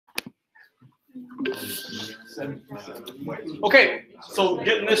Okay, so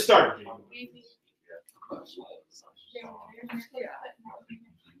getting this started.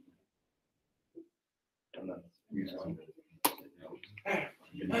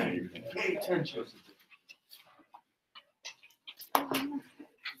 Pay attention.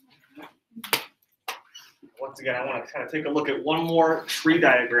 Once again, I want to kind of take a look at one more tree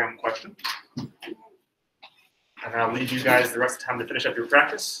diagram question. And I'll leave you guys the rest of the time to finish up your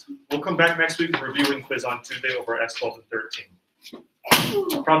practice. We'll come back next week and reviewing quiz on Tuesday over S12 and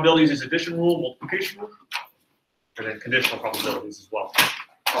 13. Probabilities is addition rule, multiplication rule, and then conditional probabilities as well.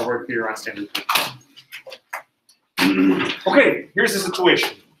 I'll work here on standard. Okay, here's the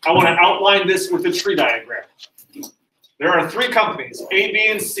situation. I want to outline this with a tree diagram. There are three companies, A, B,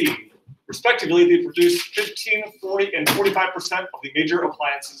 and C. Respectively, they produce 15, 40, and 45% of the major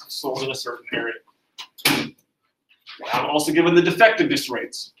appliances sold in a certain area. I'm also given the defectiveness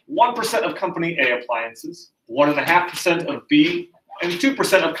rates. 1% of company A appliances, 1.5% of B, and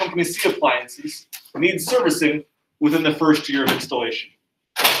 2% of company C appliances need servicing within the first year of installation.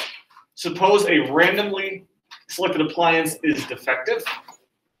 Suppose a randomly selected appliance is defective.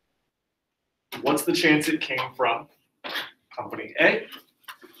 What's the chance it came from company A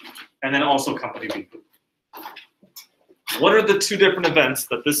and then also company B? What are the two different events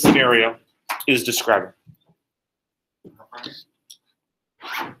that this scenario is describing?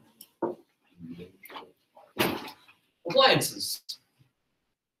 Appliances.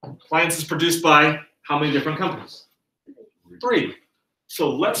 Appliances produced by how many different companies? 3. So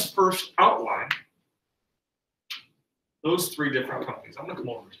let's first outline those 3 different companies. I'm going to come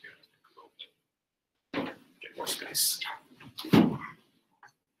over here. Get more space.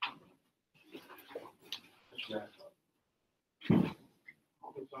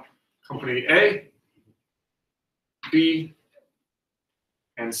 Company A, B,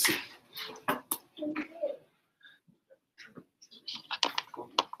 and C.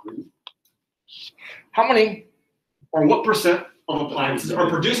 How many or what percent of appliances are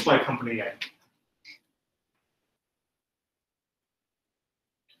produced by company A?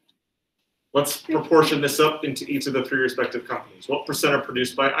 Let's proportion this up into each of the 3 respective companies. What percent are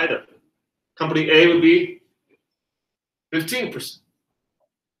produced by either? Company A would be 15%.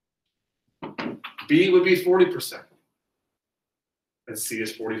 B would be 40%. And C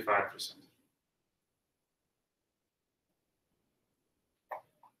is 45%.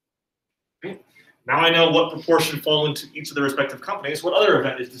 Okay. Now I know what proportion fall into each of the respective companies. What other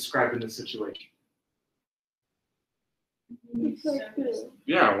event is described in this situation?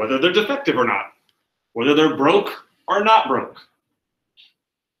 Yeah, whether they're defective or not. Whether they're broke or not broke.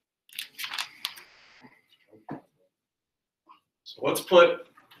 So let's put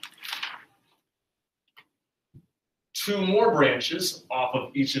 2 more branches off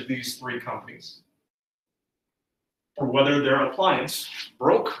of each of these 3 companies for whether their appliance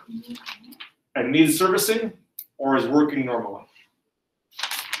broke and needs servicing or is working normally.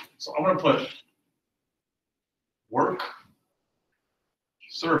 So I'm going to put work,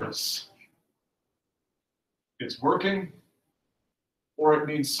 service. It's working or it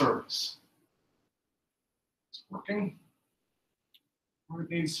needs service. It's working or it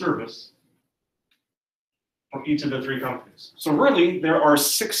needs service from each of the 3 companies. So really, there are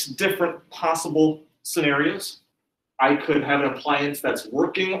 6 different possible scenarios. I could have an appliance that's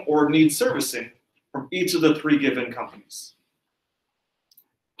working or needs servicing from each of the 3 given companies.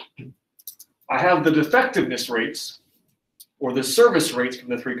 I have the defectiveness rates, or the service rates from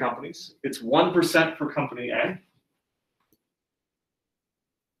the 3 companies. It's 1% for company A,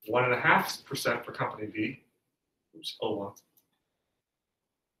 1.5% for company B, oops, oh,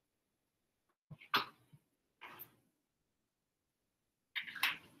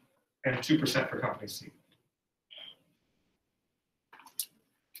 and 2% for company C.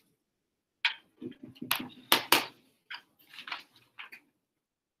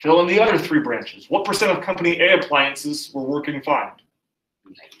 Fill in the other 3 branches. What percent of company A appliances were working fine?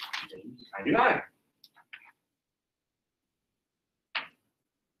 99.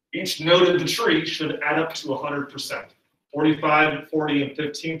 Each node in the tree should add up to 100%. 45, 40, and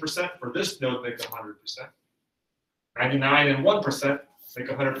 15% for this node make 100%. 99 and 1% make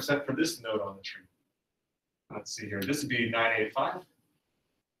 100% for this node on the tree. Let's see here. This would be 985.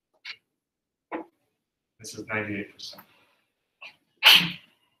 This is 98%.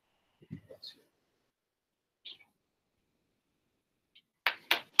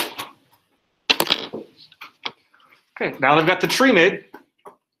 Okay, now I've got the tree made.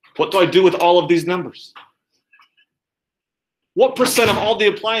 What do I do with all of these numbers? What percent of all the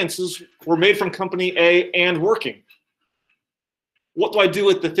appliances were made from company A and working? What do I do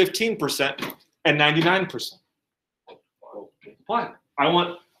with the 15% and 99%. But I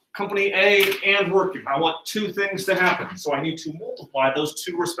want company A and working. I want two things to happen. So I need to multiply those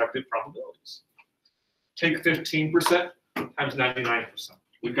two respective probabilities. Take 15% times 99%.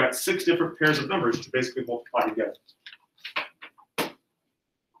 We've got 6 different pairs of numbers to basically multiply together.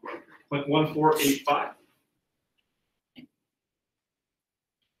 0.1485.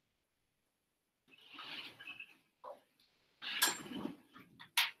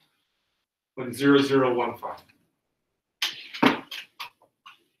 0.0015.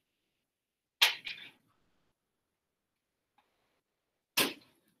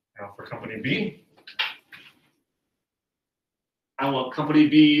 Now for company B, I want company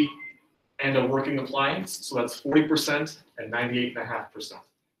B and a working appliance, so that's 40% and 98.5%.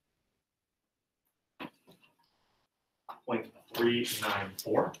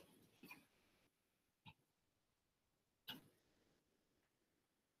 0.394.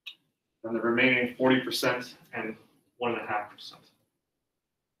 And the remaining 40% and 1.5%.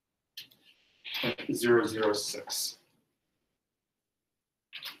 0.006.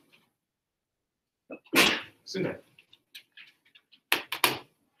 Soon.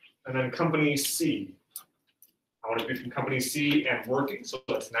 And then company C. I want to do from company C and working, so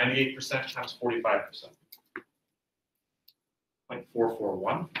that's 98% times 45%.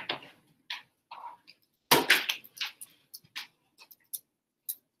 0.441.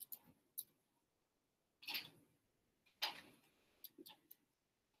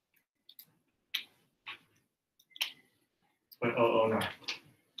 .009.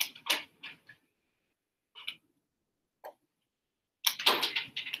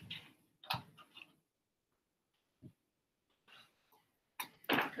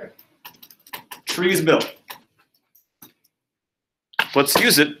 Okay. Trees built. Let's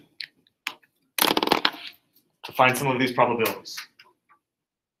use it to find some of these probabilities.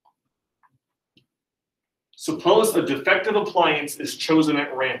 Suppose a defective appliance is chosen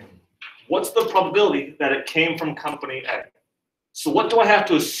at random. What's the probability that it came from company A? So what do I have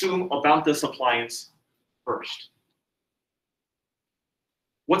to assume about this appliance first?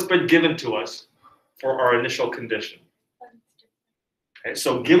 What's been given to us for our initial condition? Okay,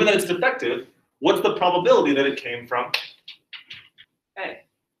 so given that it's defective, what's the probability that it came from A?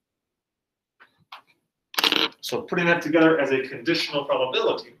 So putting that together as a conditional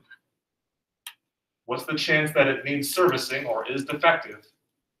probability, what's the chance that it needs servicing or is defective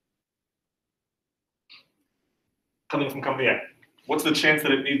coming from company A? What's the chance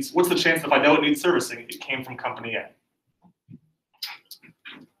that if I know it needs servicing, it came from company A?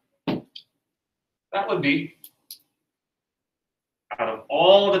 That would be, out of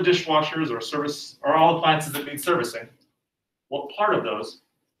all the dishwashers or all appliances that need servicing, what part of those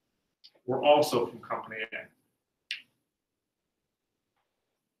were also from company A?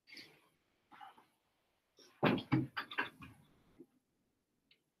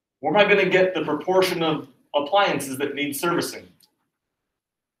 Where am I going to get the proportion of appliances that need servicing?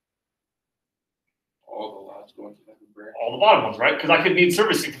 All the lots going to that brand. All the bottom ones, right? Because I could need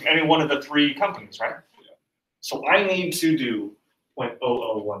servicing from any one of the 3 companies, right? Yeah. So I need to do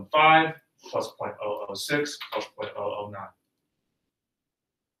 0.0015 plus 0.006 plus 0.009.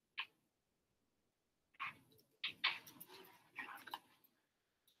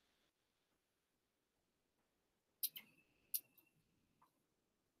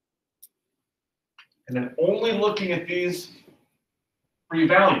 And then only looking at these 3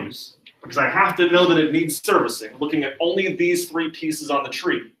 values, because I have to know that it needs servicing, looking at only these 3 pieces on the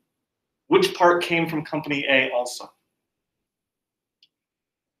tree, which part came from company A also?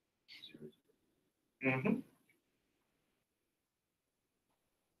 Mm-hmm.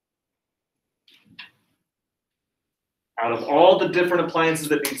 Out of all the different appliances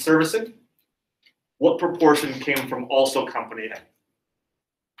that need servicing, what proportion came from also company A?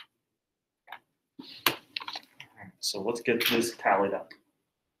 So let's get this tallied up.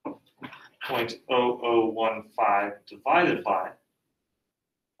 0.0015 divided by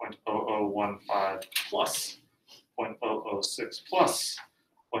 0.0015 plus 0.006 plus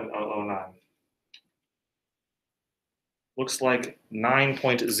 0.009. Looks like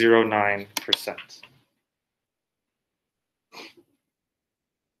 9.09%.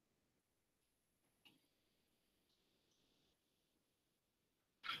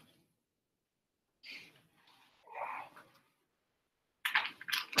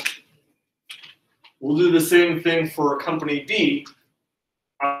 We'll do the same thing for company B.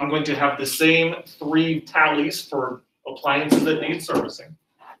 I'm going to have the same 3 tallies for appliances that need servicing.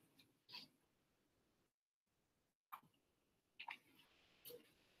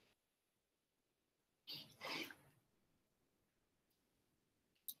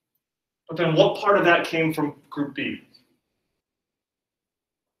 But then what part of that came from group B?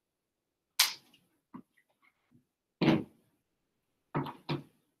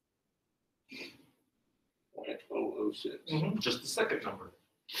 Just the second number.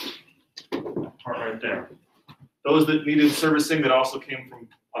 That part right there. Those that needed servicing that also came from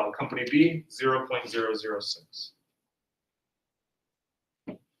company B, 0.006.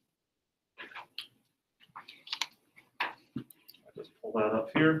 I'll just pull that up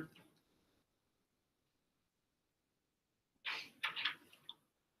here.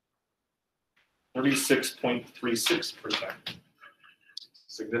 (36.36%).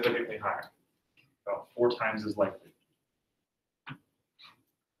 Significantly higher. About 4 times as likely.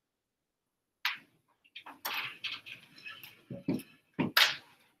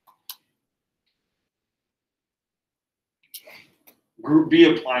 Group B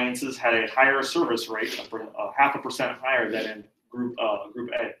appliances had a higher service rate, 0.5% higher than in Group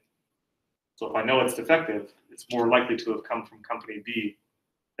A. So if I know it's defective, it's more likely to have come from company B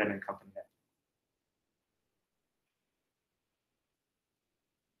than in company A.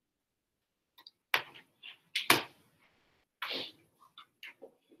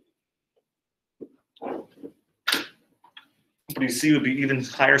 Company C would be even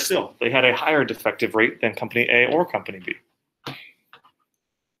higher still. They had a higher defective rate than company A or company B.